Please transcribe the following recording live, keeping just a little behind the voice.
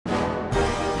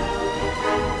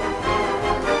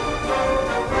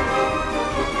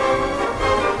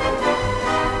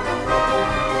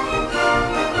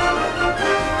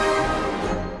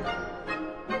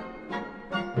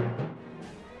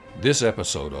This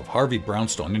episode of Harvey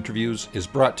Brownstone Interviews is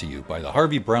brought to you by the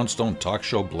Harvey Brownstone Talk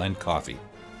Show Blend Coffee,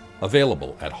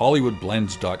 available at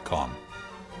hollywoodblends.com.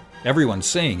 Everyone's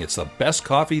saying it's the best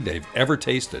coffee they've ever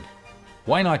tasted.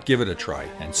 Why not give it a try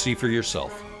and see for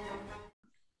yourself?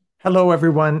 Hello,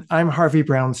 everyone. I'm Harvey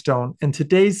Brownstone, and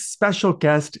today's special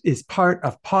guest is part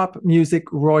of pop music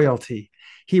royalty.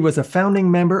 He was a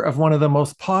founding member of one of the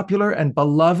most popular and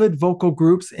beloved vocal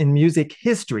groups in music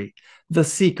history, the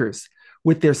Seekers.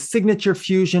 With their signature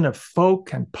fusion of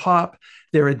folk and pop,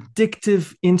 their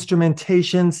addictive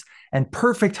instrumentations and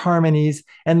perfect harmonies,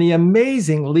 and the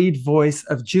amazing lead voice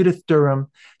of Judith Durham,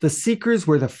 the Seekers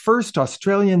were the first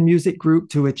Australian music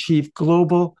group to achieve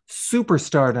global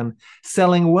superstardom,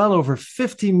 selling well over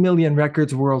 50 million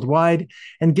records worldwide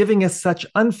and giving us such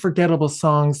unforgettable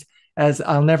songs as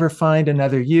I'll Never Find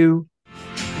Another You,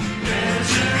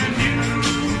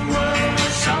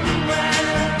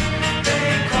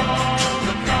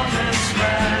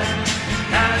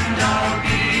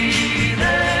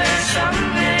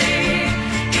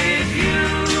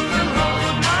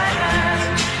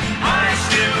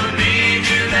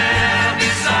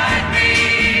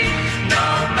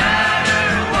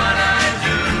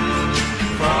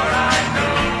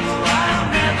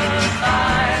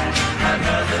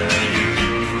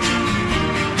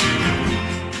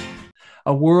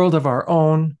 A World of Our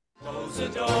Own. Close the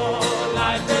door,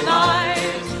 light the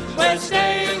light. We're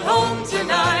staying home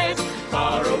tonight,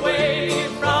 far away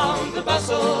from the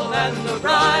bustle and the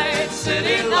bright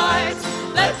city lights.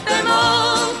 Let them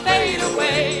all fade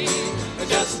away.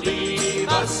 Just leave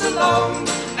us alone,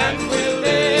 and we'll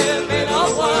live in a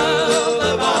world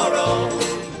of our own.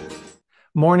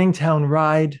 Morningtown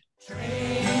Ride.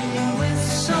 Train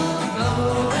whistle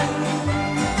blowing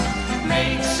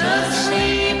makes a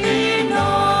sleepy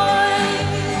noise.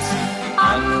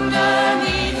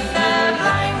 Underneath their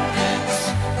blankets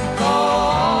go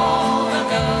all the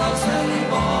girls and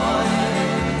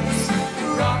boys,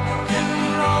 rock and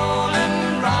roll and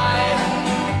riding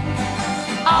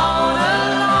out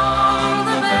along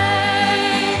the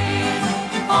bay,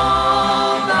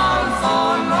 all bound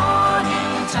for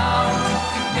Morningtown,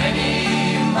 many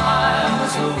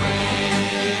miles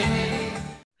away.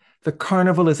 The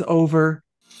Carnival is over.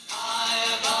 High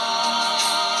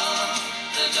above,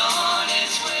 the dawn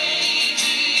is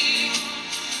waving,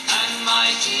 and my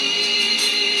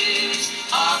tears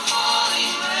are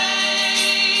falling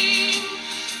rain.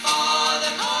 For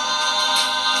the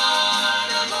carnival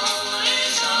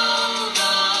is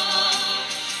over,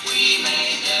 we may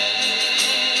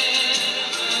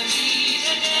never meet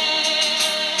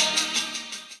again.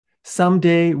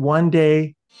 Someday, one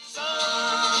day.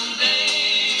 Someday,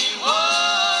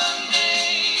 one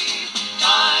day,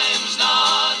 time's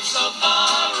not so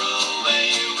far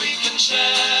away. We can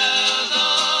share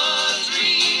the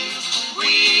dreams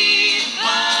we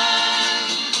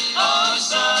planned. Oh,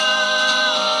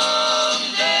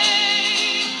 someday.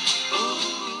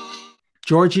 Ooh.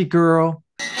 Georgy Girl.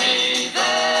 Hey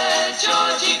there,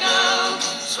 Georgy Girl,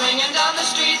 swinging down the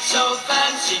street so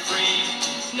fancy-free.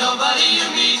 Nobody you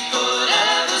meet could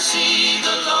ever see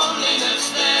the loneliness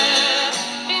there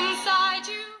inside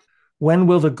you. When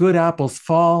will the good apples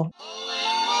fall? When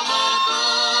will the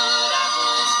good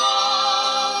apples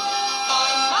fall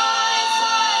on my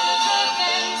side of the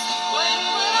fence? When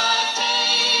will I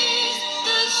taste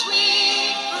the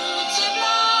sweet fruits of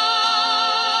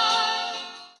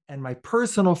life? And my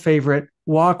personal favorite,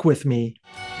 Walk With Me.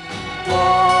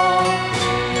 Walk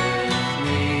with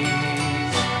me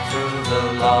through the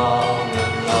long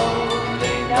and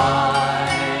lonely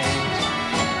night.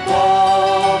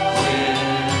 Walk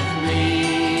with me,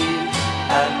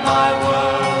 and my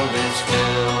world is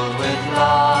filled with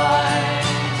light.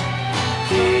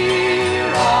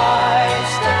 Here I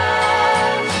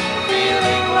stand,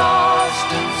 feeling lost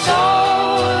and so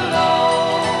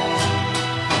alone.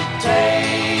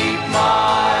 Take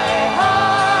my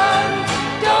hand,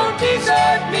 don't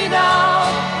desert me now,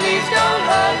 please don't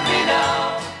hurt me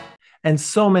now. And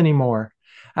so many more.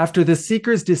 After the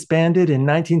Seekers disbanded in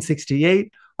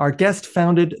 1968, our guest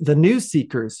founded the New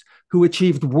Seekers, who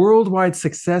achieved worldwide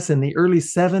success in the early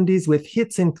 70s with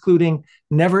hits including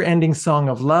Never Ending Song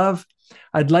of Love,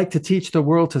 I'd Like to Teach the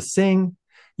World to Sing,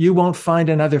 You Won't Find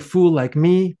Another Fool Like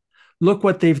Me, Look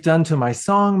What They've Done to My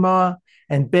Song, Ma,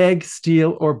 and Beg,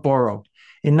 Steal, or Borrow.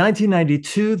 In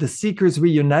 1992, the Seekers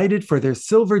reunited for their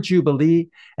Silver Jubilee,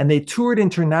 and they toured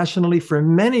internationally for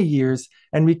many years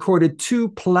and recorded 2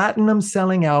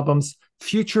 platinum-selling albums,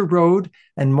 Future Road,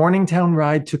 and Morningtown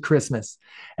Ride to Christmas.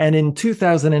 And in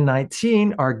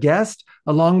 2019, our guest,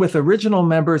 along with original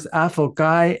members Athol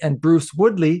Guy and Bruce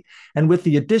Woodley, and with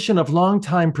the addition of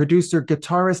longtime producer,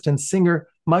 guitarist, and singer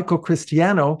Michael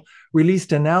Cristiano,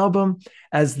 released an album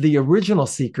as the original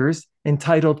Seekers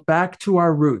entitled Back to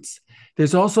Our Roots.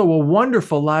 There's also a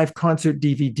wonderful live concert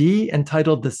DVD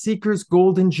entitled The Seekers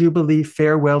Golden Jubilee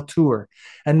Farewell Tour.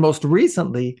 And most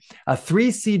recently, a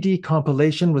 3-CD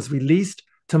compilation was released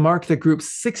to mark the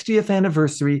group's 60th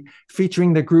anniversary,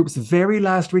 featuring the group's very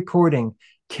last recording,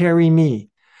 Carry Me.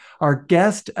 Our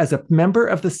guest, as a member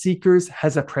of the Seekers,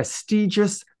 has a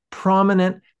prestigious,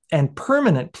 prominent, and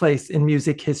permanent place in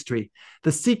music history.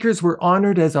 The Seekers were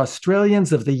honored as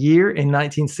Australians of the Year in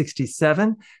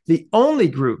 1967, the only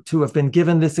group to have been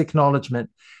given this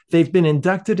acknowledgement. They've been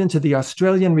inducted into the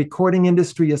Australian Recording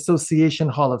Industry Association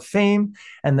Hall of Fame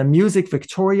and the Music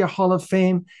Victoria Hall of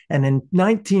Fame, and in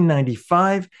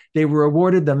 1995, they were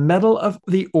awarded the Medal of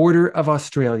the Order of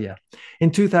Australia.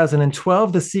 In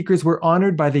 2012, the Seekers were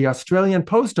honored by the Australian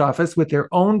Post Office with their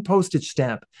own postage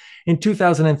stamp. In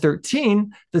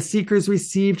 2013, the Seekers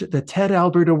received the Ted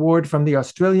Albert Award from the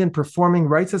Australian Performing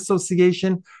Rights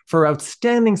Association for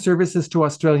outstanding services to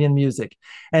Australian music.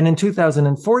 And in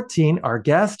 2014, our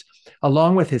guest,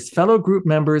 along with his fellow group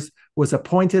members, was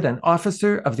appointed an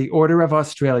Officer of the Order of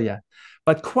Australia.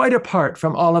 But quite apart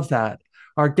from all of that,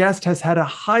 our guest has had a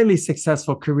highly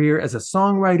successful career as a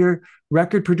songwriter,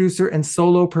 record producer, and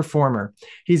solo performer.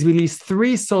 He's released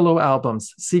 3 solo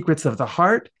albums, Secrets of the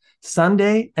Heart,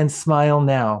 Sunday, and Smile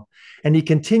Now. And he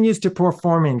continues to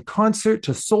perform in concert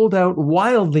to sold-out,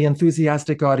 wildly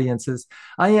enthusiastic audiences.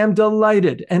 I am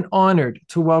delighted and honored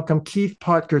to welcome Keith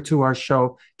Potger to our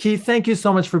show. Keith, thank you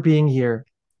so much for being here.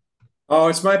 Oh,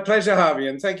 it's my pleasure, Harvey,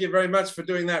 and thank you very much for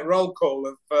doing that roll call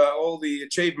of all the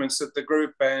achievements that the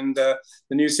group and the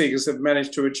New Seekers have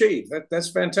managed to achieve.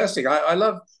 That's fantastic. I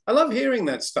love hearing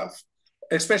that stuff,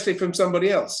 especially from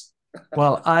somebody else.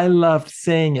 Well, I loved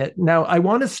saying it. Now, I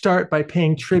want to start by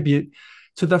paying tribute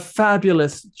to the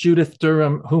fabulous Judith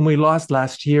Durham, whom we lost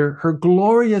last year. Her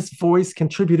glorious voice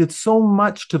contributed so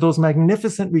much to those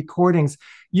magnificent recordings.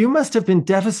 You must have been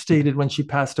devastated when she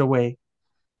passed away.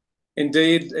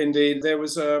 Indeed. There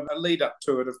was a lead up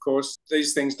to it, of course.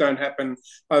 These things don't happen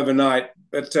overnight.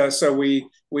 But so we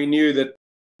knew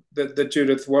that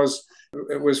Judith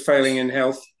was failing in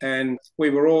health, and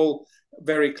we were all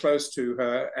very close to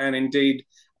her. And indeed,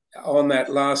 on that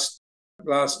last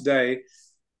day,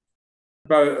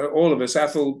 all of us,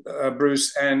 Athol,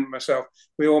 Bruce, and myself,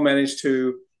 we all managed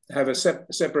to have a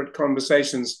separate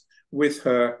conversations with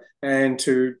her and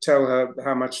to tell her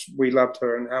how much we loved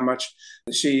her and how much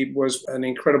she was an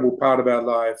incredible part of our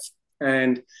life.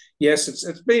 And yes,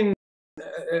 it's been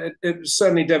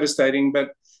certainly devastating, but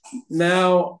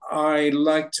now I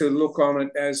like to look on it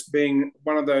as being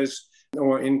one of those,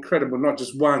 or incredible, not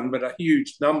just one, but a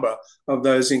huge number of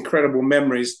those incredible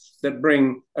memories that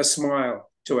bring a smile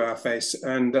to our face.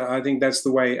 And I think that's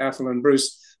the way Athol and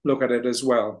Bruce look at it as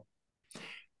well.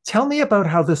 Tell me about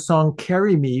how the song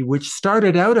Carry Me, which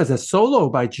started out as a solo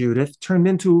by Judith, turned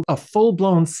into a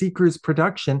full-blown Seekers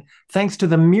production thanks to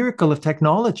the miracle of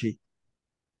technology.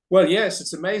 Well, yes,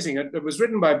 it's amazing. It was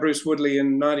written by Bruce Woodley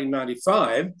in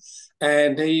 1995,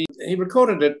 and he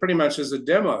recorded it pretty much as a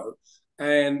demo.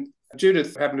 And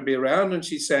Judith happened to be around, and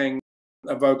she sang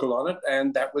a vocal on it,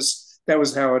 and that was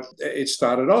how it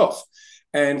started off.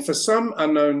 And for some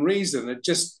unknown reason, it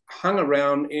just hung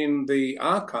around in the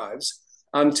archives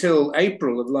until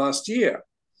April of last year.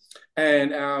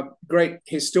 And our great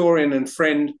historian and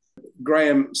friend,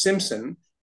 Graham Simpson,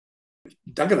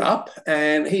 dug it up,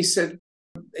 and he said,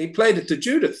 he played it to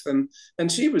Judith,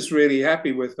 and she was really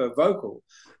happy with her vocal.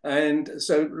 And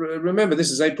so remember,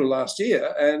 this is April last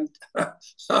year, and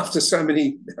after so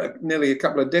many, nearly a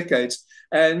couple of decades,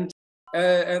 and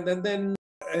then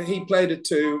he played it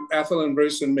to Athol and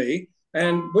Bruce and me,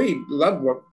 and we loved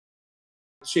what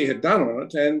she had done on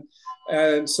it,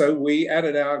 and so we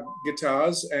added our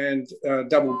guitars and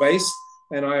double bass,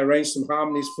 and I arranged some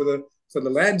harmonies for the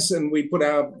lads, and we put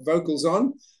our vocals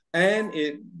on, and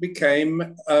it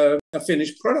became a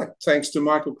finished product, thanks to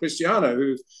Michael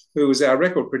Cristiano, who was our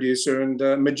record producer and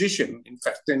magician. In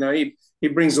fact, he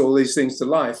brings all these things to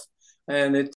life,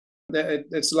 and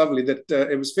it's lovely that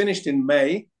it was finished in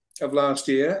May of last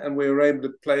year, and we were able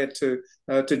to play it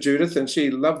to Judith, and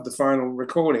she loved the final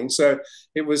recording. So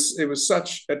it was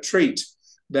such a treat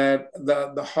that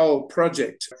the whole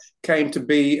project came to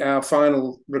be our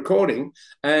final recording,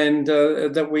 and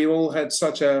that we all had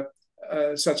such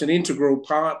an integral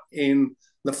part in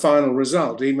the final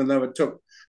result, even though it took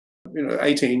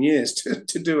 18 years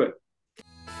to do it.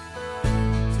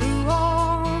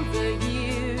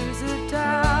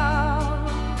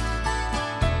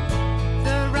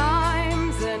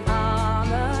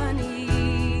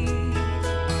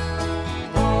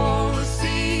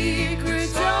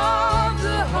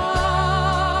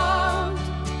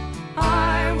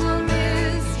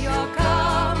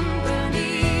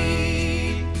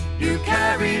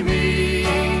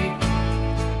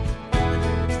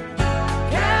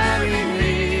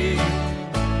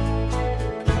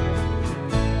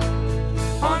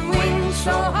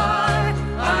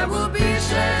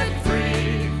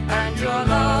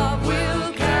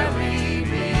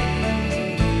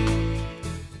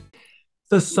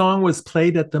 The song was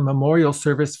played at the memorial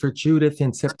service for Judith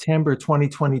in September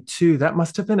 2022. That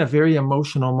must have been a very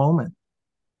emotional moment.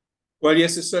 Well,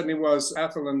 yes, it certainly was.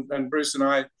 Athol and Bruce and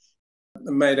I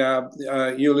made our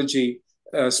eulogy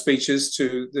speeches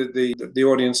to the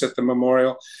audience at the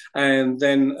memorial, and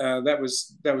then that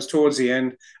was towards the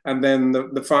end, and then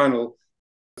the final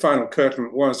curtain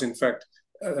was in fact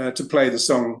to play the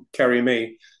song "Carry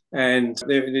Me," and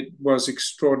it was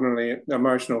extraordinarily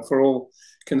emotional for all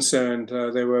concerned.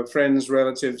 There were friends,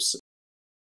 relatives,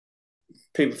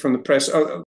 people from the press.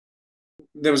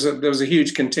 There was a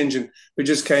huge contingent who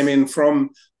just came in from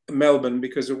Melbourne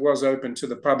because it was open to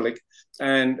the public,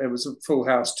 and it was a full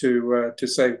house to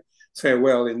say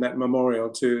farewell in that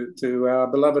memorial to our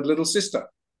beloved little sister.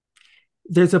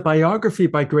 There's a biography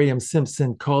by Graham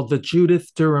Simpson called The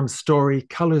Judith Durham Story,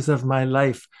 Colors of My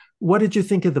Life. What did you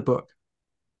think of the book?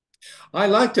 I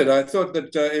liked it. I thought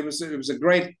that it was a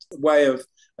great way of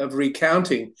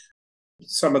recounting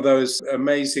some of those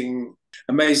amazing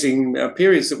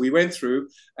periods that we went through,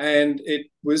 and it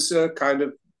was kind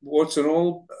of warts and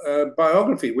all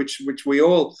biography, which we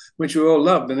all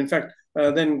loved. And in fact,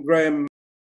 then Graham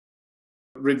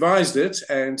revised it,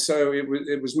 and so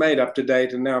it was made up to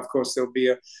date. And now, of course, there'll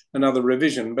be another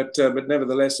revision. But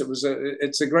nevertheless,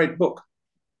 it's a great book.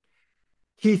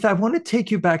 Keith, I want to take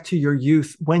you back to your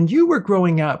youth. When you were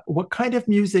growing up, what kind of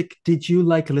music did you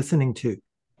like listening to?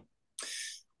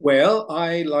 Well,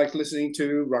 I liked listening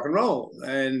to rock and roll,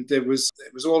 and it was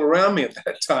all around me at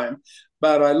that time.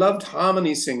 But I loved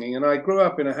harmony singing, and I grew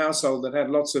up in a household that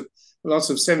had lots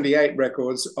of 78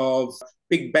 records of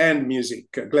big band music,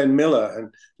 Glenn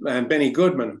Miller and Benny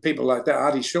Goodman, people like that,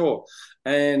 Artie Shaw.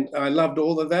 And I loved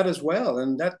all of that as well.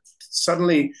 And that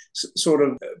suddenly sort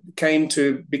of came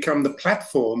to become the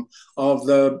platform of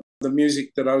the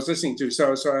music that I was listening to.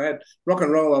 So I had rock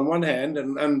and roll on one hand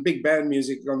and big band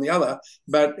music on the other.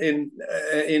 But in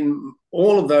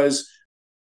all of those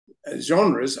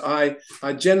genres, I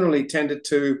generally tended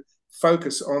to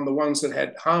focus on the ones that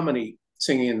had harmony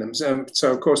singing in them.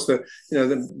 So of course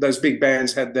those big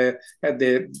bands had their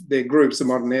groups, the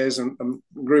Modernaires and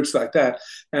groups like that.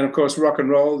 And of course rock and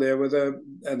roll, there were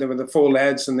the Four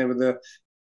Lads, and there were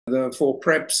the Four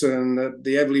Preps and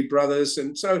the Everly Brothers,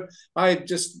 and so I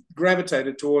just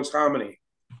gravitated towards harmony.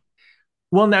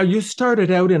 Well, now you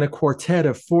started out in a quartet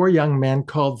of four young men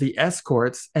called the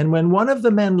Escorts, and when one of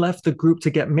the men left the group to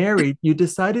get married, you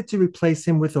decided to replace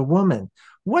him with a woman.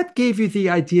 What gave you the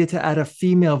idea to add a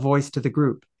female voice to the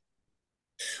group?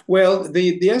 Well,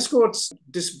 the Escorts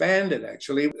disbanded,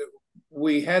 actually.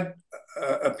 We had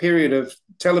a period of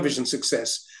television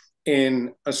success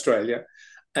in Australia,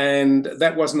 and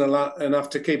that wasn't enough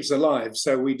to keep us alive.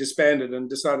 So we disbanded and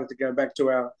decided to go back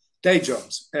to our day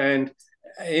jobs. And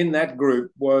in that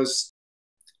group was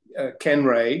Ken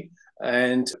Ray,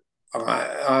 and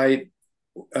I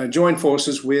joined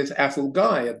forces with Athol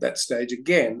Guy at that stage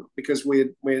again, because we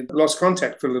had lost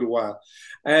contact for a little while.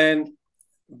 And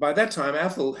by that time,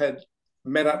 Athol had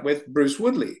met up with Bruce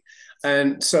Woodley.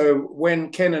 And so when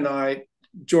Ken and I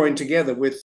joined together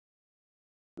with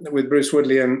Bruce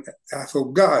Woodley and Athol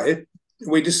Guy,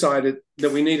 we decided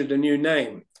that we needed a new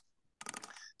name.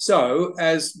 So,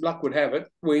 as luck would have it,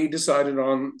 we decided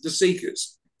on the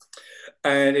Seekers.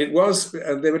 And it was,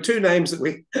 there were two names that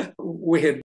we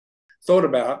had thought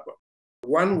about.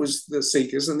 One was the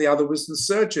Seekers and the other was the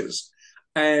Searchers.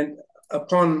 And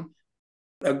upon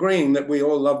agreeing that we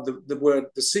all loved the word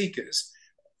the Seekers,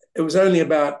 it was only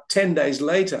about 10 days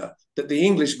later that the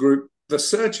English group, the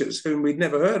Searchers, whom we'd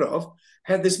never heard of,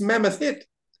 had this mammoth hit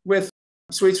with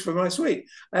Sweets for My Sweet.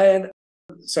 And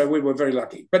so we were very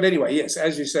lucky. But anyway, yes,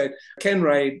 as you said, Ken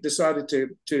Ray decided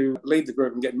to leave the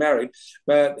group and get married,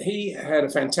 but he had a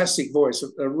fantastic voice,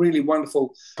 a really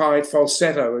wonderful high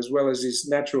falsetto, as well as his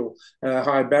natural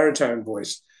high baritone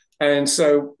voice. And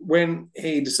so when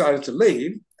he decided to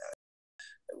leave,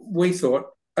 we thought,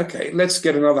 okay, let's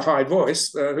get another high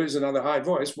voice. Who's another high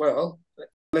voice? Well,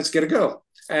 let's get a girl.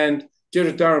 And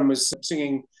Judith Durham was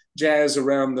singing jazz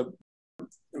around the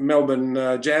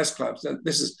Melbourne jazz clubs.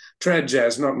 This is trad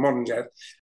jazz, not modern jazz.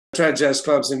 Trad jazz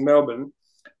clubs in Melbourne.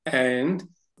 And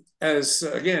as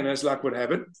luck would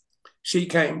have it, she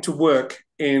came to work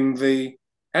in the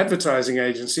advertising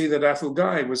agency that Athol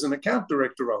Guy was an account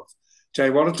director of, J.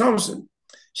 Walter Thompson.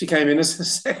 She came in as a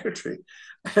secretary.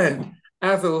 And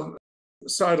Athol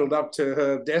sidled up to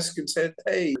her desk and said,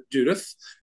 "Hey, Judith,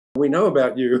 we know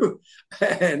about you.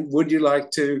 And would you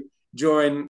like to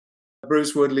join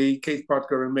Bruce Woodley, Keith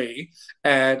Potger, and me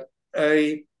at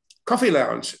a coffee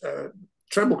lounge,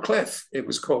 Treble Clef, it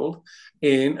was called,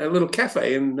 in a little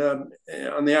cafe on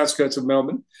the outskirts of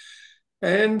Melbourne?"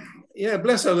 And yeah,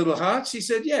 bless her little heart, she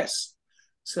said yes.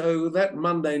 So that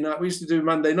Monday night, we used to do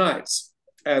Monday nights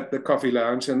at the Coffee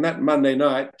Lounge. And that Monday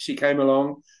night, she came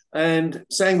along and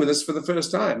sang with us for the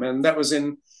first time. And that was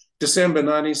in December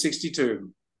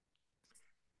 1962.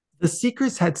 The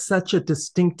Seekers had such a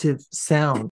distinctive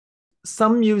sound.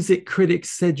 Some music critics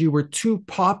said you were too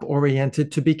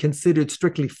pop-oriented to be considered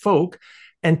strictly folk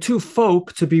and too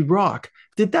folk to be rock.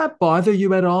 Did that bother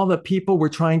you at all, that people were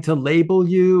trying to label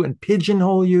you and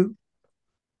pigeonhole you?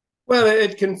 Well,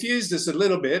 it confused us a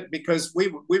little bit because we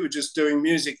were just doing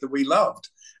music that we loved.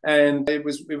 And it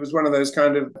was one of those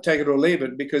kind of take it or leave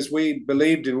it, because we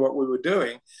believed in what we were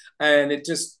doing. And it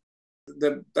just,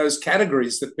 those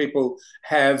categories that people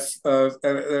have,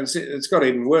 it's got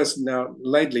even worse now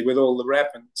lately with all the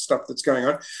rap and stuff that's going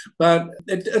on. But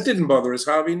it didn't bother us,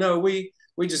 Harvey. No, we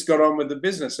just got on with the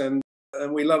business, and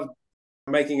we loved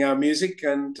making our music.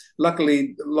 And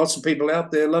luckily, lots of people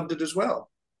out there loved it as well.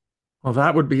 Well,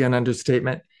 that would be an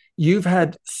understatement. You've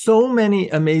had so many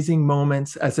amazing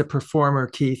moments as a performer,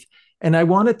 Keith, and I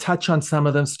want to touch on some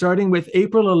of them, starting with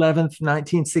April 11th,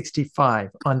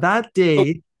 1965. On that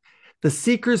day, the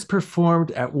Seekers performed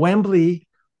at Wembley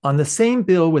on the same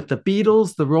bill with the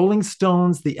Beatles, the Rolling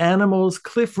Stones, the Animals,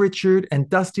 Cliff Richard, and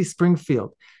Dusty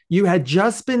Springfield. You had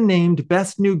just been named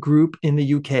Best New Group in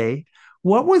the UK.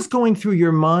 What was going through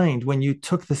your mind when you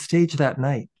took the stage that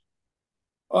night?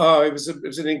 Oh, it was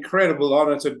an incredible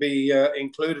honour to be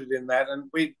included in that, and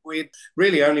we'd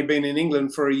really only been in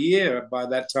England for a year by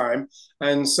that time,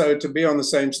 and so to be on the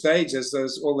same stage as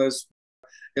all those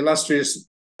illustrious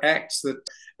acts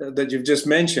that you've just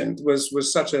mentioned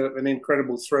was such an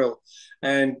incredible thrill,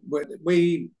 and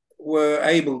we were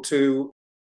able to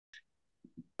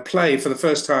play for the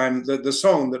first time the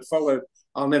song that followed,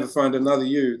 "I'll Never Find Another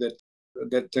You,"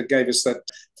 that gave us that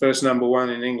first #1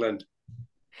 in England.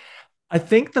 I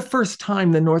think the first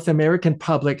time the North American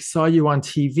public saw you on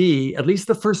TV, at least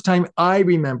the first time I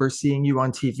remember seeing you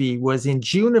on TV, was in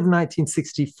June of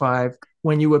 1965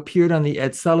 when you appeared on the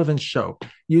Ed Sullivan Show.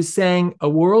 You sang "A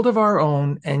World of Our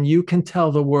Own" and "You Can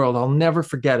Tell the World." I'll never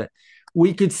forget it.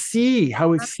 We could see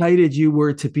how excited you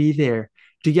were to be there.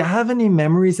 Do you have any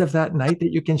memories of that night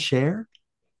that you can share?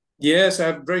 Yes, I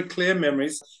have very clear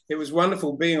memories. It was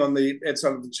wonderful being on the Ed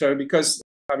Sullivan Show because,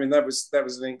 I mean, that was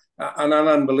an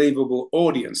unbelievable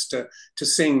audience to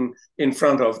sing in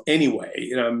front of anyway,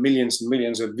 millions and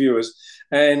millions of viewers.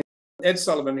 And Ed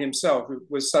Sullivan himself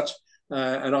was such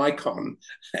an icon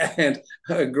and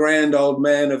a grand old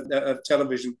man of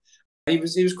television. He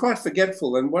was quite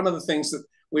forgetful. And one of the things that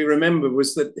we remember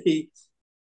was that he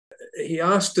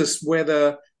asked us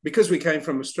whether, because we came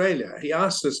from Australia, he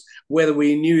asked us whether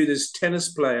we knew this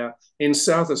tennis player in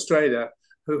South Australia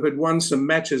who had won some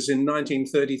matches in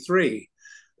 1933.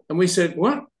 And we said,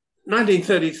 "What?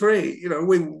 1933?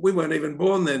 We weren't even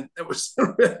born then." It was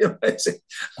really amazing.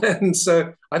 And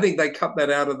so I think they cut that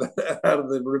out of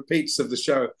the repeats of the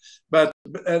show. But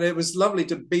it was lovely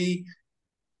to be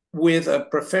with a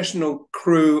professional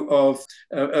crew of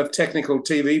technical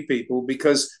TV people,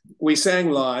 because we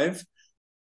sang live.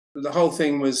 The whole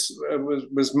thing was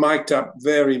mic'd up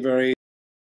very, very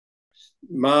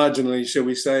marginally, shall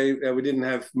we say. We didn't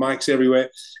have mics everywhere,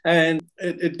 and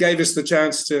it gave us the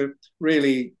chance to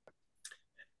really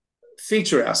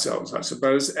feature ourselves, I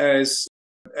suppose, as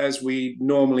we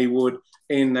normally would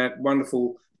in that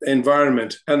wonderful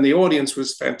environment. And the audience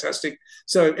was fantastic,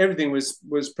 so everything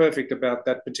was perfect about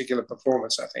that particular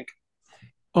performance, I think.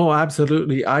 Oh,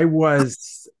 absolutely. I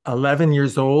was 11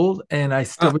 years old and I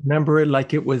still remember it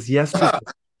like it was yesterday.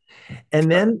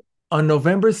 And then on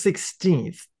November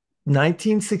 16th,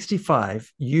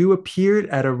 1965, you appeared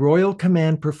at a Royal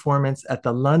Command performance at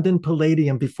the London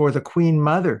Palladium before the Queen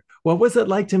Mother. What was it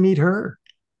like to meet her?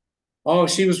 Oh,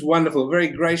 she was wonderful, very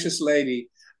gracious lady.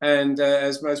 And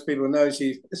as most people know,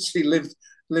 she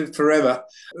lived forever.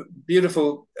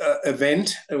 Beautiful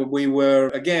event. We were,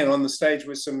 again, on the stage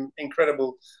with some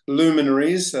incredible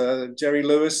luminaries. Jerry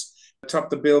Lewis topped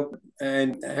the bill,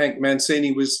 and Hank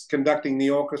Mancini was conducting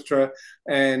the orchestra.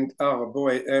 And, oh,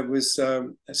 boy, it was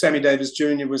Sammy Davis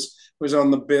Jr. was on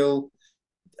the bill.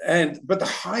 But the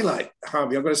highlight,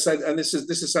 Harvey, I've got to say, and this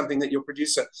is something that your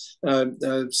producer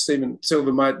Stephen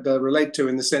Silver might relate to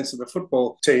in the sense of the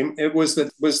football team. It was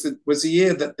the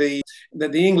year that the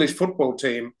English football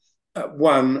team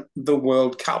won the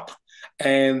World Cup,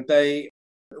 and they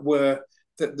were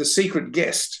the secret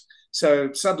guest.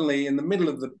 So suddenly, in the middle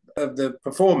of the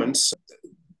performance,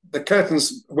 the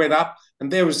curtains went up,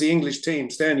 and there was the English team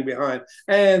standing behind,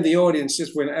 and the audience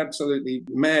just went absolutely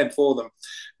mad for them.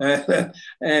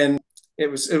 And it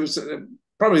was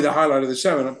probably the highlight of the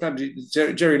show. And maybe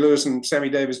Jerry Lewis and Sammy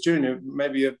Davis Jr.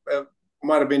 maybe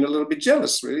might have been a little bit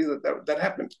jealous, really, that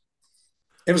happened.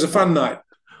 It was a fun night.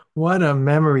 What a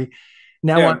memory.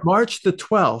 Now, on March the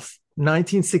 12th,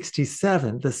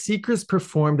 1967, the Seekers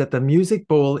performed at the Music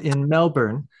Bowl in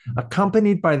Melbourne,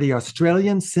 accompanied by the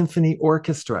Australian Symphony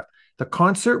Orchestra. The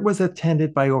concert was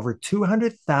attended by over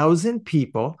 200,000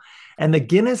 people, and the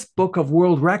Guinness Book of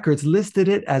World Records listed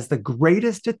it as the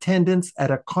greatest attendance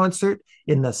at a concert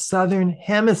in the Southern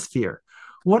Hemisphere.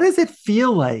 What does it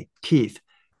feel like, Keith,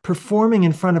 performing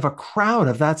in front of a crowd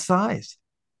of that size?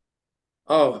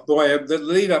 Oh, boy, the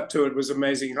lead up to it was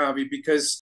amazing, Harvey,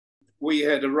 because we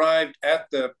had arrived at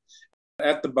the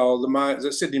bowl,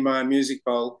 the Sydney Myer Music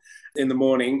Bowl, in the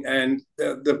morning, and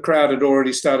the crowd had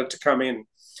already started to come in.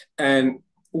 And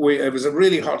it was a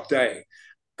really hot day,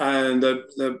 and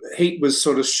the heat was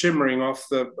sort of shimmering off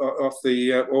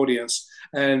the audience.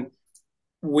 And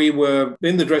we were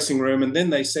in the dressing room, and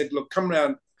then they said, look, come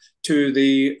round to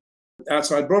the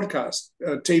outside broadcast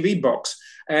TV box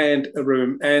and a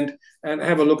room and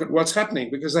have a look at what's happening,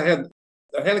 because they had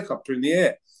a helicopter in the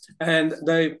air, and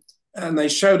they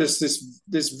showed us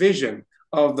this vision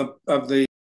of the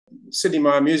Sydney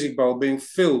Myer Music Bowl being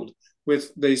filled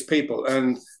with these people,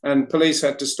 and police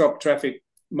had to stop traffic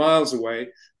miles away,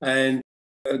 and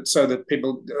so that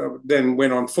people then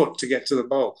went on foot to get to the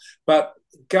bowl. But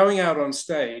going out on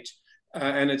stage,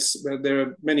 and there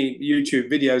are many YouTube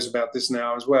videos about this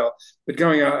now as well, but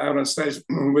going out on stage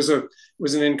was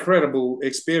an incredible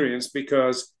experience,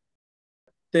 because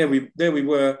there we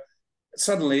were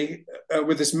suddenly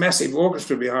with this massive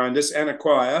orchestra behind us and a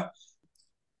choir,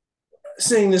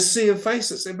 seeing this sea of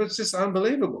faces. It was just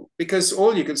unbelievable, because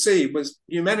all you could see was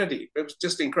humanity. It was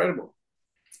just incredible.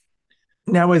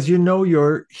 Now, as you know,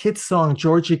 your hit song,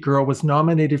 Georgy Girl, was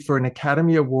nominated for an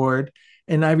Academy Award.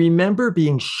 And I remember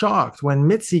being shocked when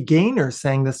Mitzi Gaynor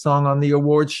sang the song on the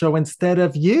awards show instead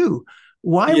of you.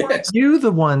 Why weren't you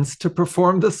the ones to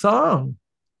perform the song?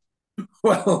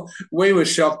 Well, we were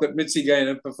shocked that Mitzi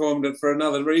Gaynor performed it for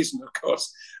another reason, of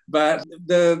course. But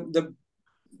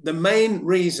the main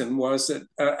reason was that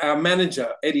our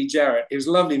manager, Eddie Jarrett, he was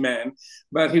a lovely man,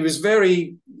 but he was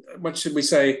very, what should we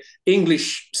say,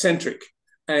 English-centric.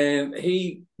 And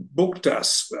he booked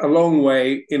us a long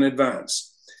way in advance.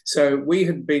 So we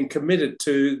had been committed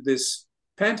to this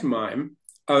pantomime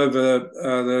over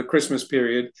the Christmas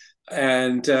period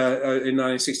and in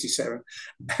 1967.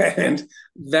 And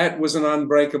that was an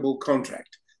unbreakable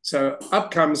contract. So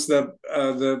up comes the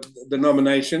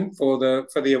nomination for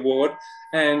the award,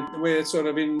 and we're sort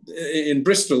of in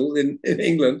Bristol in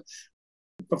England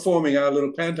performing our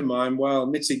little pantomime while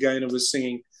Mitzi Gaynor was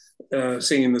singing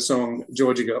the song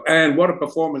Georgy Girl. And what a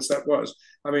performance that was.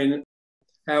 I mean,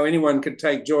 how anyone could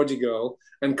take Georgy Girl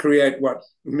and create what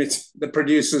the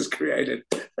producers created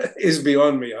is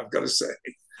beyond me, I've got to say.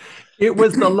 It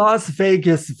was the Las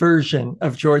Vegas version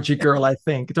of Georgy Girl, I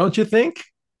think. Don't you think?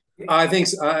 I think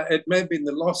so. It may have been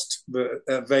the Lost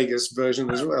Vegas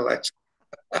version as well, actually.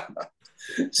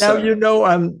 Now, you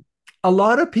know, a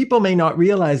lot of people may not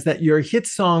realize that your hit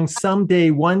song, Someday,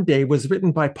 One Day, was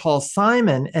written by Paul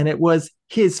Simon, and it was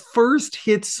his first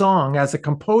hit song as a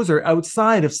composer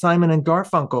outside of Simon and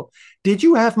Garfunkel. Did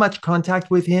you have much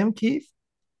contact with him, Keith?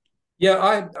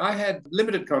 Yeah, I had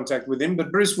limited contact with him,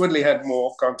 but Bruce Woodley had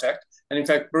more contact. And in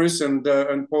fact, Bruce and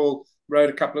Paul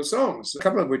wrote a couple of songs, a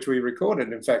couple of which we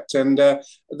recorded, in fact. And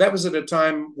that was at a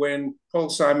time when Paul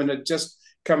Simon had just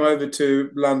come over to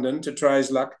London to try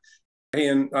his luck. He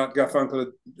and Art Garfunkel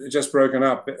had just broken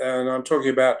up, and I'm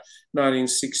talking about early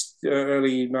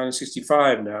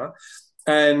 1965 now.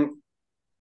 And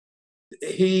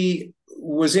he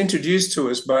was introduced to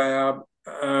us by our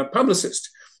publicist,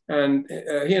 and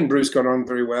he and Bruce got on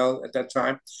very well at that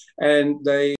time. And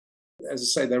they, as I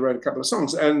say, they wrote a couple of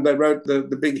songs, and they wrote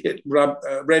the big hit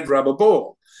Red Rubber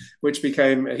Ball, which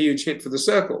became a huge hit for the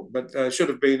Circle, but should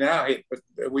have been our hit, but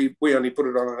we only put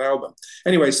it on an album.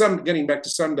 Anyway, getting back to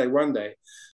Someday, One Day,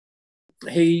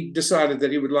 he decided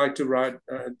that he would like to write,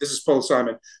 this is Paul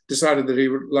Simon, decided that he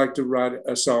would like to write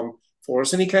a song for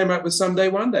us, and he came up with Someday,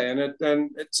 One Day, and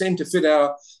it seemed to fit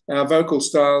our vocal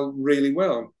style really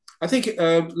well. I think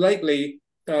lately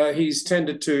he's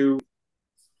tended to,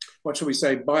 what shall we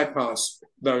say, bypass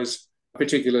those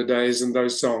particular days and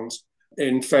those songs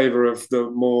in favor of the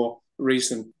more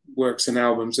recent works and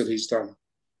albums that he's done.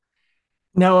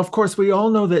 Now, of course, we all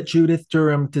know that Judith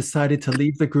Durham decided to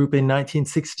leave the group in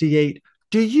 1968.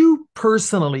 Do you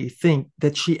personally think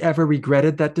that she ever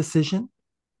regretted that decision?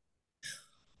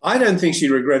 I don't think she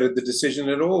regretted the decision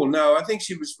at all. No, I think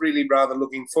she was really rather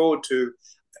looking forward to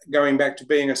going back to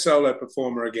being a solo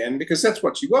performer again, because that's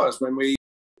what she was when we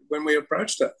when we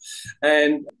approached her.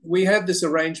 And we had this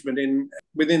arrangement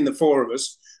within the four of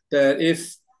us that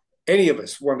if any of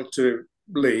us wanted to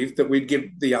leave, that we'd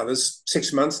give the others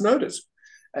 6 months' notice.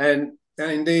 And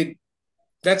indeed,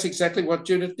 that's exactly what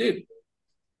Judith did.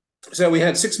 So we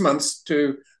had 6 months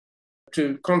to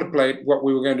contemplate what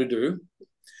we were going to do.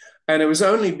 And it was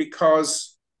only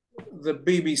because the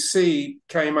BBC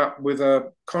came up with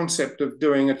a concept of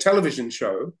doing a television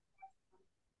show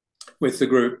with the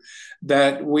group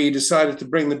that we decided to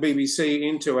bring the BBC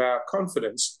into our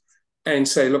confidence and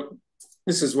say, look,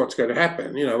 this is what's going to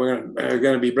happen. You know, we're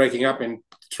going to be breaking up in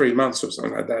 3 months or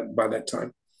something like that by that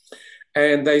time.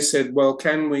 And they said, well,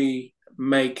 can we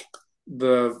make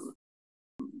the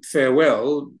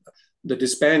farewell, the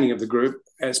disbanding of the group,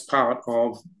 as part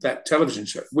of that television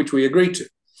show, which we agreed to.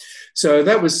 So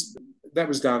that was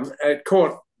done. It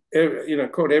caught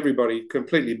everybody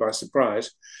completely by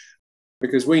surprise,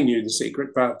 because we knew the secret,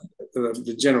 but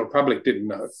the general public didn't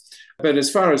know. But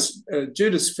as far as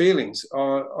Judith's feelings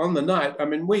on the night, I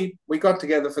mean, we got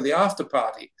together for the after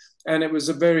party, and it was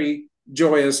a very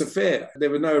joyous affair. There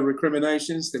were no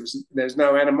recriminations. There's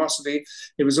no animosity.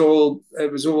 It was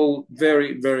all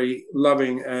very, very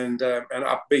loving and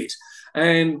upbeat.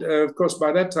 And of course,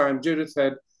 by that time, Judith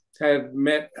had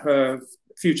met her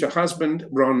future husband,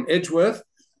 Ron Edgeworth,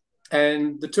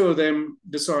 and the two of them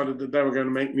decided that they were going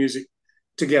to make music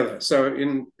together. So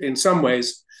in some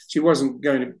ways, she wasn't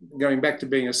going back to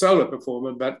being a solo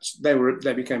performer, but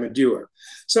they became a duo.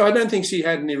 So I don't think she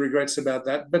had any regrets about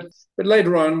that. But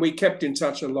later on, we kept in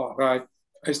touch a lot. I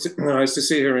used to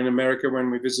see her in America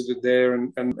when we visited there,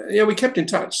 and yeah, we kept in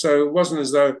touch. So it wasn't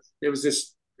as though there was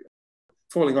this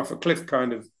falling off a cliff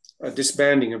kind of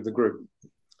disbanding of the group.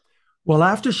 Well,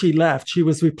 after she left, she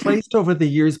was replaced over the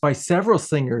years by several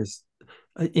singers,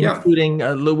 including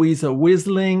Louisa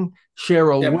Whistling,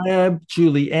 Cheryl Webb,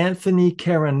 Julie Anthony,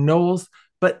 Karen Knowles.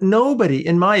 But nobody,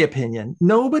 in my opinion,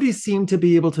 nobody seemed to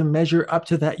be able to measure up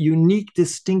to that unique,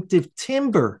 distinctive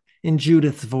timbre in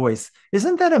Judith's voice.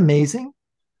 Isn't that amazing?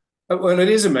 Well, it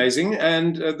is amazing,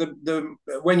 and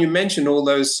when you mention all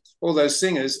those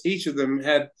singers, each of them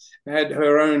had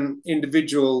her own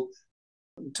individual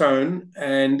tone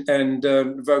and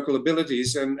vocal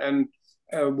abilities, and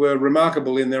were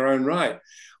remarkable in their own right.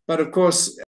 But of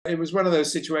course, it was one of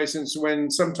those situations when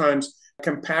sometimes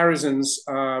comparisons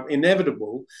are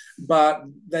inevitable, but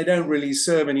they don't really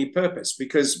serve any purpose,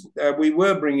 because we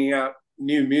were bringing out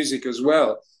new music as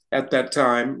well at that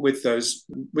time with those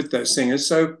singers.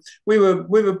 So we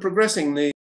were progressing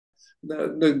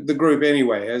the group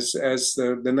anyway, as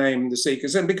the name The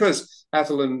Seekers, and because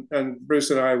Athol and Bruce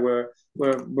and I were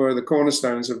the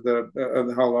cornerstones of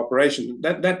the whole operation,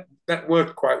 that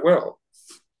worked quite well.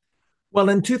 Well,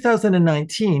 in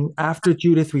 2019, after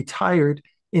Judith retired,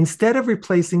 instead of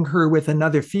replacing her with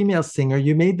another female singer,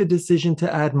 you made the decision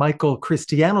to add Michael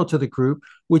Cristiano to the group,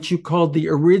 which you called the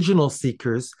Original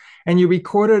Seekers, and you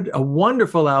recorded a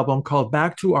wonderful album called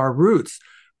Back to Our Roots,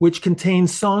 which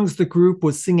contains songs the group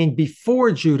was singing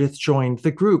before Judith joined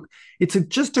the group. It's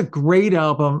just a great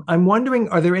album. I'm wondering,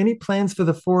 are there any plans for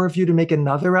the four of you to make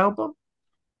another album?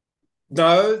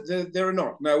 No, there are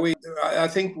not. No, I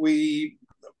think we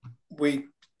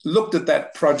looked at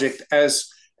that project as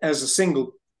a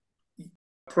single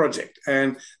project,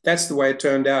 and that's the way it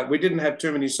turned out. We didn't have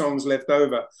too many songs left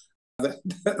over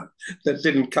that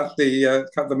didn't cut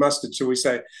the mustard, shall we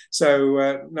say.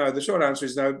 So no, the short answer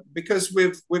is no, because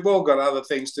we've all got other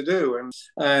things to do,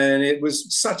 and it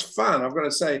was such fun, I've got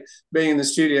to say, being in the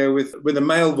studio with a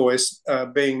male voice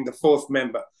being the fourth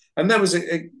member. And that was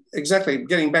exactly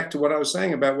getting back to what I was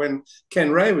saying about when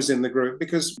Ken Ray was in the group,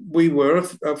 because we were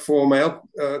a four-male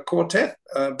quartet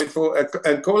before,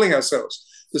 and calling ourselves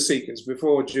The Seekers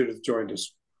before Judith joined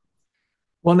us.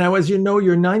 Well, now, as you know,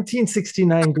 your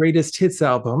 1969 greatest hits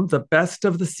album, The Best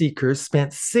of the Seekers,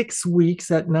 spent 6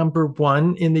 weeks at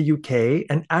 #1 in the UK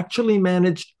and actually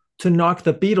managed to knock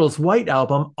the Beatles' White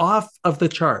Album off of the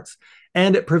charts.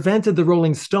 And it prevented the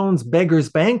Rolling Stones' Beggar's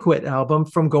Banquet album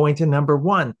from going to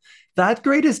 #1. That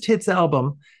greatest hits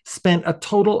album spent a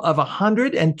total of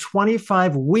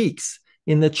 125 weeks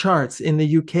in the charts in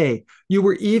the UK. You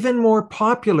were even more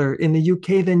popular in the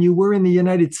UK than you were in the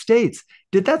United States.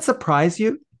 Did that surprise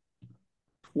you?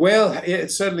 Well,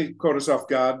 it certainly caught us off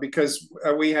guard, because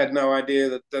we had no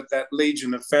idea that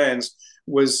legion of fans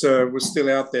was still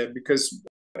out there, because,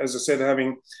 as I said,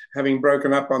 having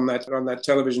broken up on that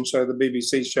television show, the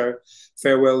BBC show,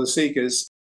 Farewell the Seekers,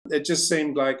 it just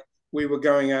seemed like we were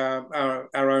going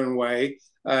our own way,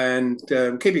 and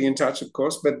keeping in touch, of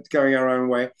course, but going our own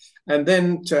way. And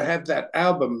then to have that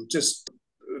album just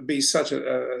be such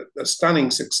a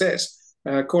stunning success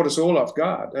caught us all off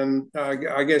guard. And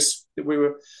I guess we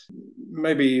were,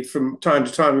 maybe from time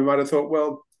to time, we might have thought,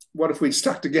 well, what if we'd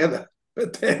stuck together?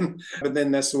 But then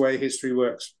that's the way history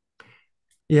works.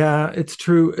 Yeah, it's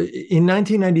true. In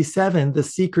 1997, the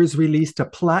Seekers released a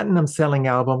platinum-selling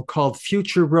album called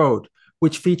Future Road,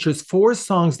 which features 4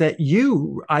 songs that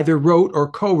you either wrote or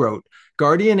co-wrote: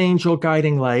 Guardian Angel,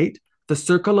 Guiding Light, The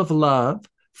Circle of Love,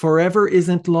 Forever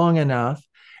Isn't Long Enough,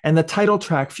 and the title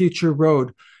track, Future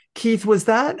Road. Keith, was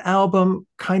that album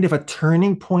kind of a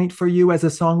turning point for you as a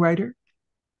songwriter?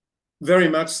 Very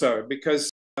much so, because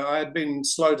I had been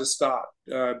slow to start.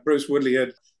 Bruce Woodley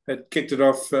had kicked it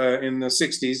off in the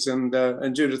 60s,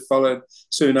 and Judith followed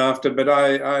soon after. But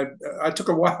I took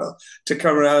a while to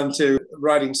come around to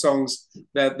writing songs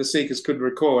that the Seekers could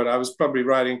record. I was probably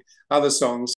writing other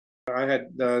songs. I had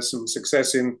some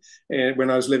success in when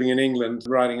I was living in England,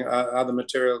 writing other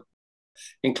material,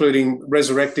 including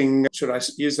resurrecting, should I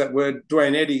use that word,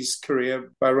 Dwayne Eddy's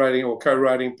career by writing or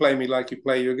co-writing Play Me Like You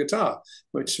Play Your Guitar,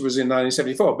 which was in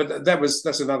 1974. But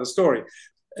that's another story.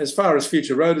 As far as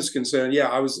Future Road is concerned, yeah,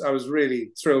 I was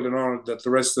really thrilled and honored that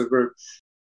the rest of the group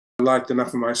liked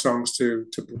enough of my songs to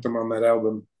put them on that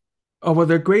album. Oh, well,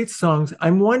 they're great songs.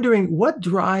 I'm wondering, what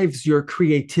drives your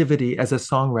creativity as a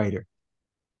songwriter?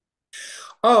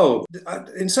 Oh,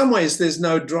 in some ways, there's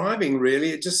no driving really.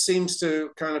 It just seems to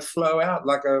kind of flow out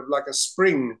like a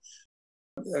spring,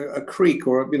 a creek,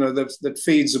 or that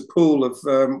feeds a pool of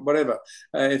whatever.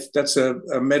 If that's a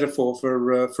metaphor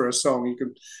for a song,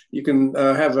 you can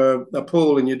have a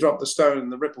pool and you drop the stone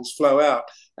and the ripples flow out,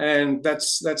 and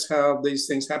that's how these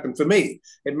things happen. For me,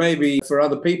 it may be for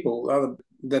other people.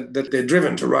 That they're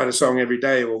driven to write a song every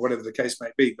day or whatever the case may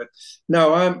be. But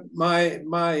no, my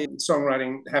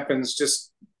songwriting happens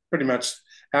just pretty much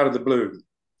out of the blue.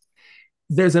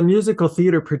 There's a musical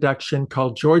theater production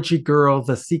called Georgy Girl,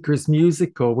 the Seekers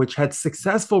musical, which had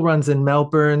successful runs in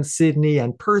Melbourne, Sydney,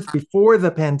 and Perth before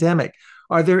the pandemic.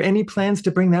 Are there any plans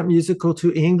to bring that musical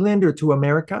to England or to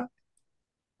America?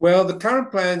 Well, the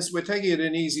current plans, we're taking it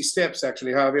in easy steps,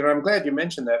 actually, Harvey. And I'm glad you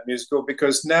mentioned that musical,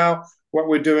 because now what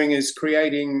we're doing is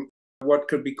creating what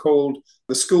could be called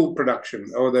the school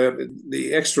production, or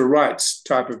the extra rights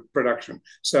type of production,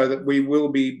 so that we will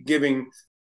be giving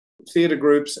theatre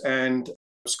groups and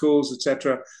schools,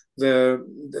 etc.,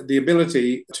 the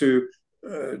ability to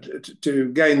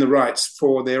gain the rights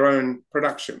for their own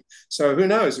production. So who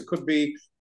knows? It could be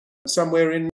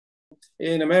somewhere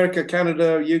in America,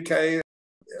 Canada, UK,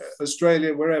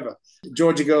 Australia, wherever.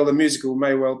 Georgy Girl, the musical,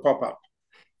 may well pop up.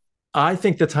 I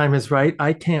think the time is right.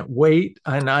 I can't wait,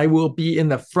 and I will be in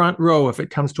the front row if it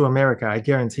comes to America. I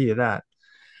guarantee you that.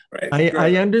 Right.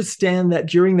 I understand that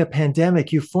during the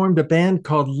pandemic, you formed a band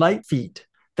called Lightfeet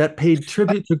that paid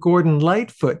tribute to Gordon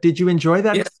Lightfoot. Did you enjoy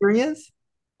that experience?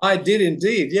 I did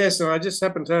indeed, yes. And I just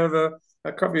happened to have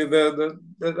a copy of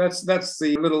that's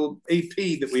the little EP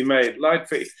that we made,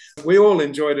 Lightfeet. We all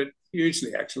enjoyed it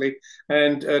hugely, actually.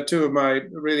 And 2 of my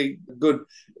really good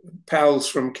pals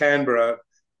from Canberra,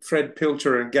 Fred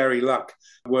Pilcher and Gary Luck,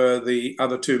 were the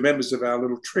other 2 members of our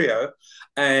little trio.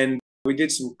 And we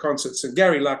did some concerts. And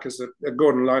Gary Luck is a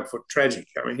Gordon Lightfoot tragic.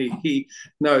 I mean, he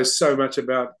knows so much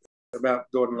about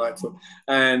Gordon Lightfoot.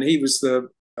 And he was the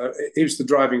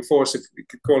driving force, if we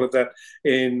could call it that,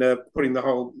 in putting the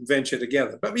whole venture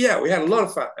together. But yeah, we had a lot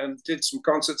of fun and did some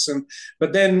concerts.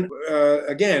 But then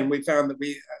again, we found that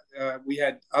we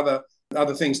had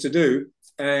other things to do,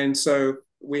 and so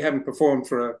we haven't performed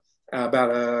for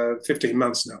about 15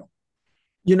 months now.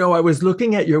 You know, I was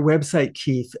looking at your website,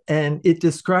 Keith, and it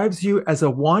describes you as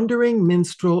a wandering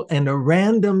minstrel and a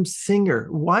random singer.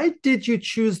 Why did you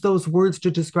choose those words to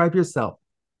describe yourself?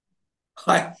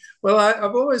 I've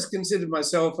always considered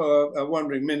myself a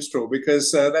wandering minstrel,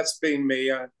 because that's been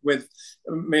me with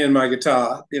me and my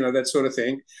guitar, that sort of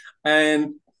thing.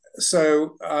 And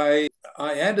so I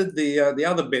added the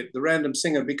other bit, the random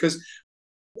singer, because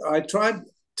I tried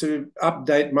to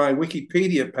update my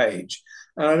Wikipedia page.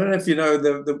 And I don't know if you know,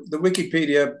 the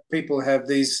Wikipedia people have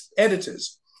these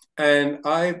editors, and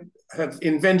I have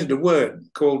invented a word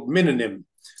called minonym.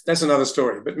 That's another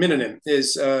story, but minonym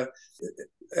is...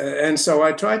 and so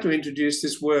I tried to introduce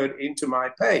this word into my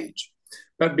page,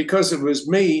 but because it was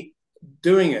me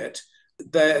doing it,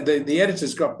 the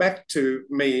editors got back to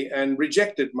me and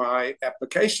rejected my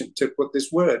application to put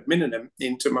this word minonym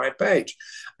into my page.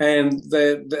 And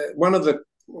one of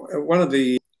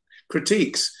the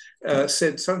critiques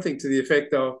said something to the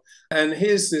effect of, and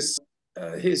here's this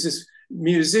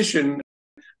musician,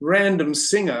 random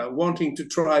singer, wanting to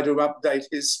try to update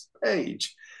his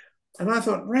page. And I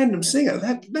thought, random singer,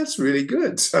 that's really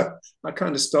good. So I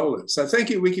kind of stole it. So thank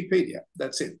you, Wikipedia.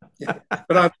 That's it. Yeah.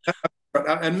 But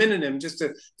And minonym, just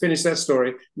to finish that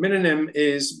story, minonym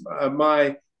is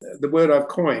the word I've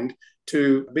coined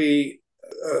to be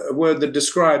a word that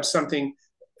describes something,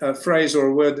 a phrase or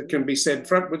a word that can be said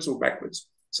frontwards or backwards.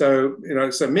 So,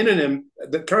 so minonym,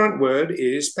 the current word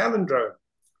is palindrome,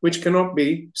 which cannot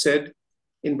be said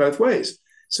in both ways.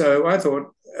 So I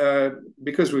thought,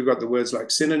 because we've got the words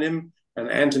like synonym and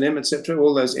antonym, etc.,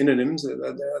 all those synonyms,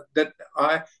 that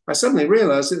I suddenly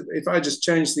realized that if I just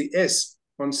changed the S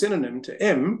on synonym to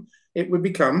M, it would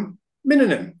become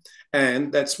minonym.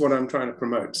 And that's what I'm trying to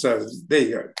promote. So there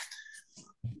you go.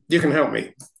 You can help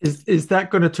me. Is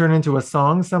that going to turn into a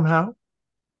song somehow?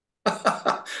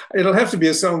 It'll have to be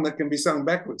a song that can be sung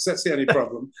backwards. That's the only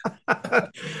problem.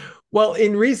 Well,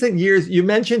 in recent years, you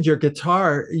mentioned your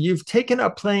guitar. You've taken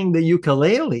up playing the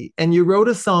ukulele, and you wrote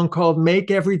a song called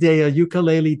Make Every Day a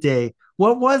Ukulele Day.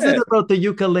 What was it about the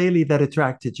ukulele that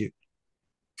attracted you?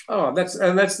 Oh, that's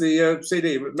the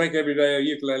CD, Make Every Day a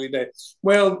Ukulele Day.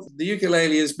 Well, the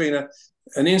ukulele has been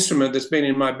an instrument that's been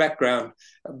in my background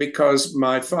because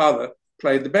my father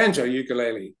played the banjo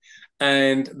ukulele.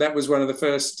 And that was one of the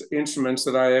first instruments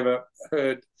that I ever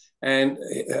heard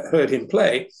him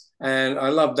play. And I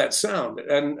loved that sound.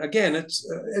 And again, it's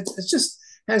just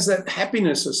has that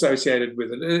happiness associated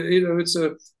with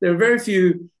it. There are very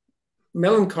few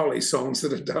melancholy songs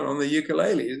that are done on the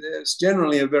ukulele. It's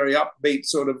generally a very upbeat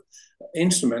sort of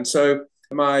instrument. So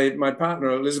my partner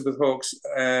Elizabeth Hawkes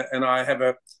and I have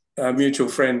a mutual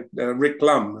friend, Rick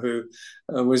Blum, who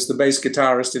was the bass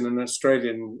guitarist in an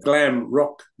Australian glam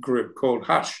rock group called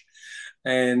Hush,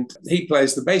 and he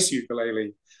plays the bass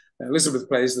ukulele. Elizabeth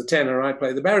plays the tenor, I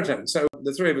play the baritone. So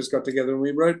the three of us got together and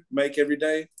we wrote Make Every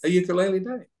Day a Ukulele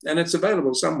Day, and it's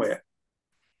available somewhere.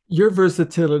 Your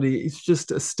versatility is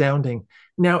just astounding.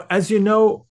 Now, as you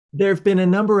know, there have been a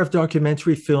number of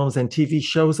documentary films and TV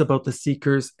shows about the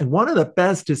Seekers, and one of the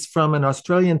best is from an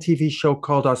Australian TV show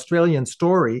called Australian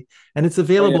Story, and it's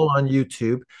available on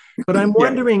YouTube. But I'm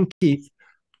wondering, Keith,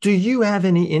 do you have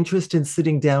any interest in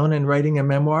sitting down and writing a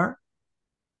memoir?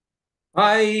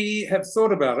 I have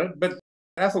thought about it, but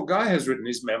Athol Guy has written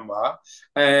his memoir,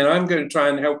 and I'm going to try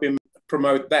and help him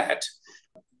promote that,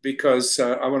 because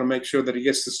I want to make sure that he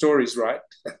gets the stories right.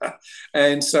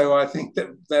 And so I think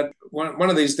that one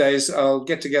of these days I'll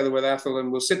get together with Athol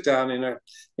and we'll sit down in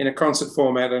a concert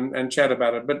format and chat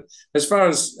about it. But as far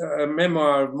as a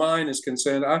memoir of mine is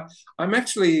concerned, I'm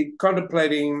actually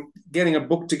contemplating getting a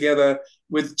book together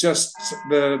with just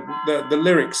the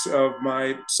lyrics of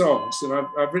my songs. And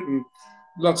I've written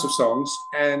lots of songs,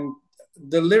 and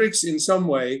the lyrics in some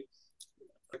way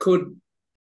could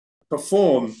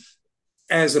perform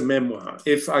as a memoir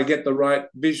if I get the right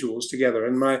visuals together.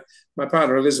 And my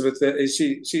partner Elizabeth,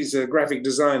 she's a graphic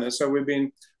designer, so we've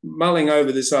been mulling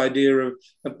over this idea of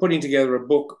putting together a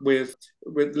book with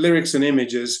lyrics and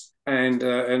images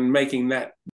and making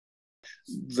that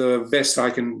the best I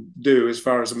can do as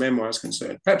far as a memoir is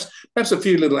concerned. Perhaps a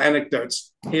few little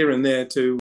anecdotes here and there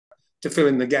to fill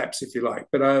in the gaps, if you like.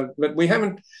 But we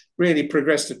haven't really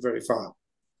progressed it very far.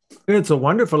 It's a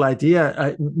wonderful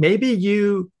idea. Maybe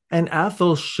you and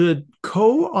Athol should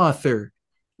co-author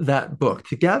that book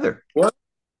together. Well,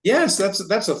 yes,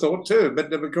 that's a thought too. But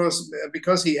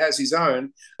because he has his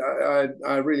own,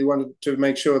 I really wanted to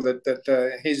make sure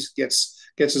that his gets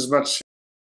as much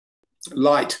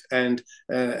light and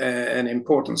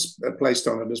importance placed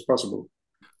on it as possible.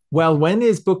 Well, when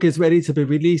his book is ready to be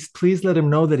released, please let him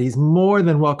know that he's more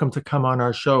than welcome to come on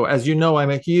our show. As you know,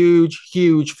 I'm a huge,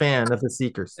 huge fan of the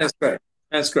Seekers. That's great.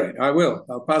 That's great. I will.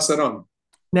 I'll pass that on.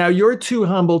 Now, you're too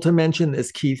humble to mention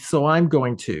this, Keith, so I'm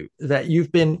going to, that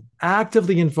you've been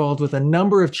actively involved with a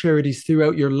number of charities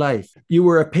throughout your life. You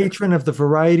were a patron of the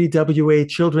Variety WA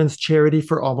Children's Charity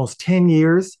for almost 10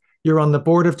 years. You're on the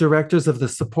board of directors of the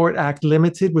Support Act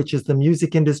Limited, which is the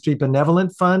Music Industry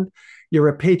Benevolent Fund. You're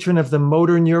a patron of the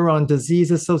Motor Neuron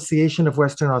Disease Association of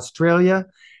Western Australia,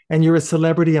 and you're a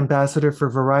celebrity ambassador for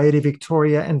Variety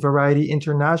Victoria and Variety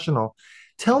International.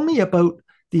 Tell me about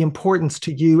the importance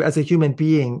to you as a human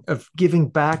being of giving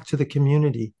back to the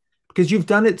community, because you've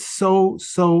done it so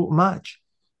much.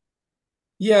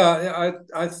 Yeah,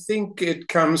 I think it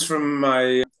comes from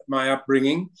my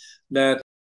upbringing that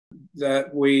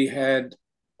we had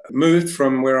moved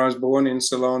from where I was born in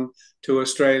Ceylon to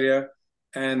Australia,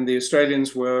 and the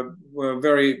Australians were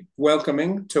very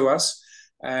welcoming to us,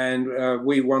 and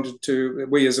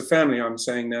we as a family, I'm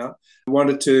saying now,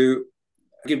 wanted to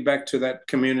give back to that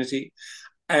community.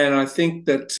 And I think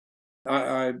that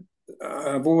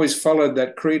I've always followed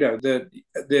that credo that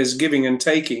there's giving and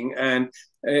taking, and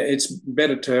it's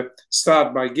better to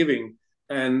start by giving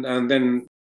and then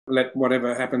let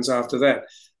whatever happens after that.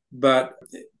 But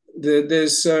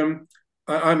there's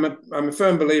I'm a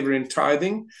firm believer in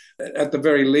tithing, at the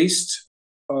very least,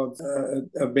 of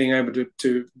being able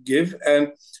to give,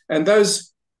 and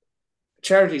those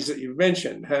charities that you've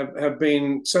mentioned have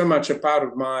been so much a part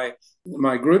of my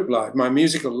group life, my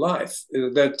musical life,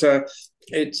 that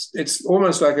it's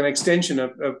almost like an extension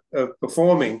of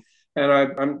performing. And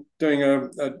I'm doing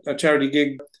a charity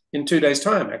gig in 2 days'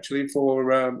 time, actually,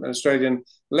 for an Australian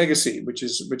Legacy, which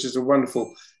is a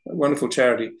wonderful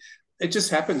charity. It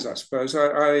just happens, I suppose.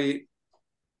 I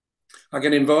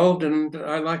get involved, and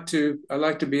I like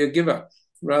to be a giver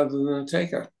rather than a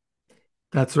taker.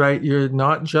 That's right. You're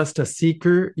not just a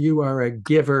seeker, you are a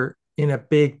giver in a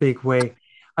big, big way.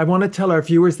 I want to tell our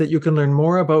viewers that you can learn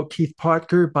more about Keith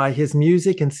Potger, buy his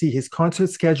music, and see his concert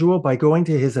schedule by going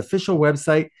to his official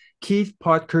website,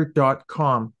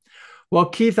 keithpotger.com. Well,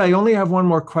 Keith, I only have one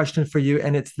more question for you,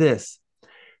 and it's this.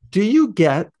 Do you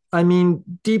get, I mean,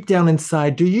 deep down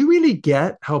inside, do you really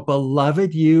get how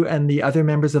beloved you and the other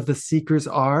members of the Seekers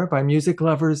are by music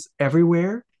lovers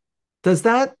everywhere? Has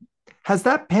that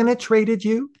penetrated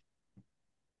you?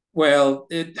 Well,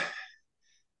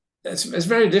 it's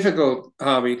very difficult,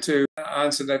 Harvey, to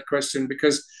answer that question,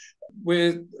 because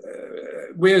we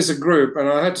as a group, and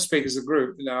I have to speak as a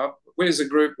group now, we as a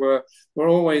group were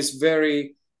always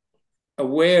very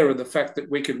aware of the fact that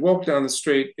we could walk down the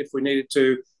street if we needed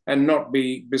to and not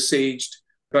be besieged,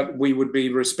 but we would be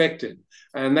respected.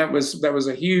 And that was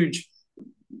a huge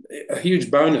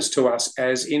bonus to us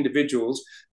as individuals,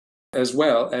 as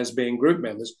well as being group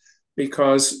members,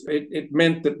 because it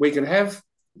meant that we could have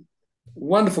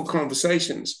wonderful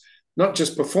conversations, not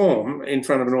just perform in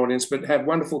front of an audience, but have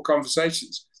wonderful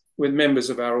conversations with members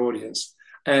of our audience.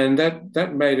 And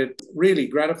that made it really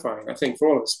gratifying, I think, for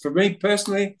all of us. For me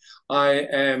personally, I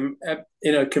am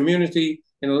in a community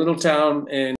in a little town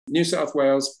in New South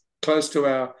Wales, close to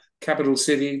our capital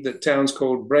city. The town's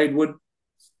called Braidwood.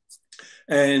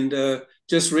 And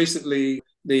just recently,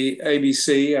 the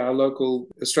ABC, our local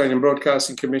Australian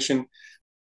Broadcasting Commission,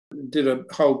 did a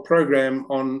whole program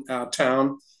on our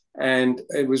town, and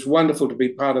it was wonderful to be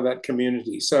part of that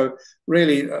community. So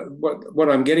really, what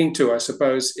I'm getting to, I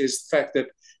suppose, is the fact that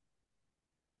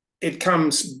it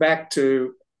comes back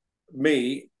to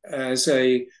me as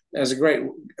a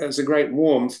great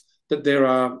warmth that there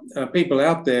are people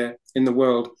out there in the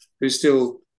world who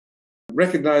still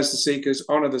recognize the Seekers,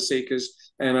 honor the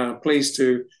Seekers, and are pleased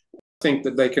to think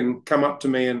that they can come up to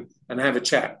me and have a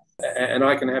chat, and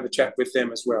I can have a chat with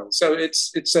them as well. So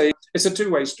it's a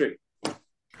two-way street.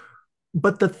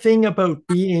 But the thing about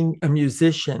being a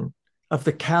musician of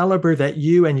the caliber that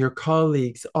you and your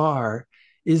colleagues are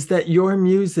is that your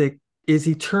music is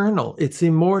eternal. It's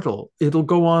immortal. It'll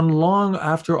go on long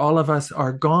after all of us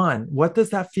are gone. What does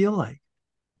that feel like?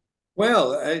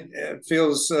 Well, it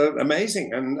feels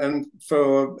amazing. And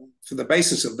for the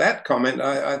basis of that comment,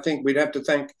 I think we'd have to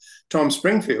thank Tom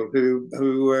Springfield,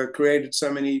 who created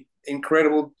so many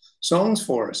incredible songs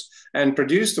for us and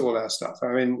produced all our stuff.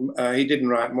 I mean, he didn't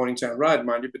write Morningtown Ride,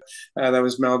 mind you, but that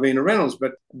was Malvina Reynolds.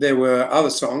 But there were other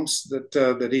songs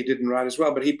that he didn't write as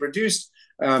well. But he produced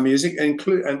our music,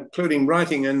 including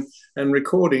writing and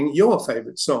recording your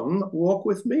favorite song, Walk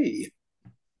With Me.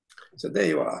 So there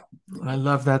you are. I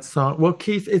love that song. Well,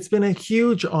 Keith, it's been a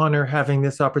huge honor having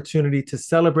this opportunity to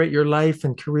celebrate your life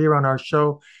and career on our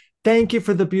show. Thank you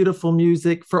for the beautiful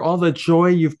music, for all the joy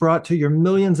you've brought to your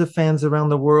millions of fans around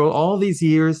the world all these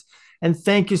years. And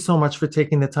thank you so much for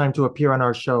taking the time to appear on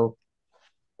our show.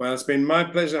 Well, it's been my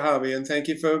pleasure, Harvey, and thank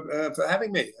you for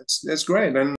having me. That's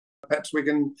great. And perhaps we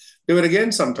can do it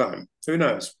again sometime. Who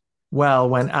knows? Well,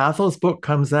 when Athel's book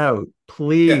comes out,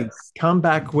 please come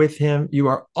back with him. You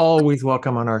are always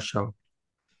welcome on our show.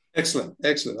 Excellent.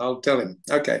 I'll tell him.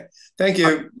 Okay. Thank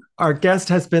you. Our guest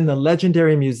has been the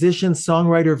legendary musician,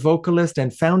 songwriter, vocalist,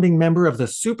 and founding member of the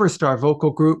superstar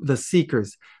vocal group, The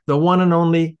Seekers, the one and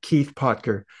only Keith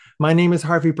Potger. My name is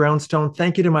Harvey Brownstone.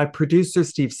 Thank you to my producer,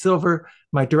 Steve Silver,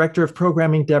 my director of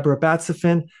programming, Deborah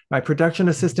Batsifin, my production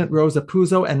assistant, Rosa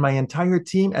Puzo, and my entire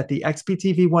team at the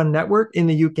XPTV1 network in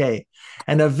the UK.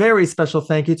 And a very special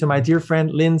thank you to my dear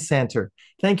friend, Lynn Santer.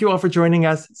 Thank you all for joining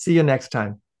us. See you next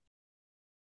time.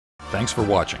 Thanks for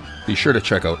watching. Be sure to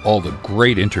check out all the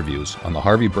great interviews on the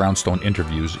Harvey Brownstone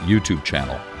Interviews YouTube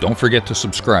channel. Don't forget to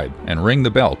subscribe and ring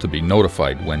the bell to be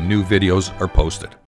notified when new videos are posted.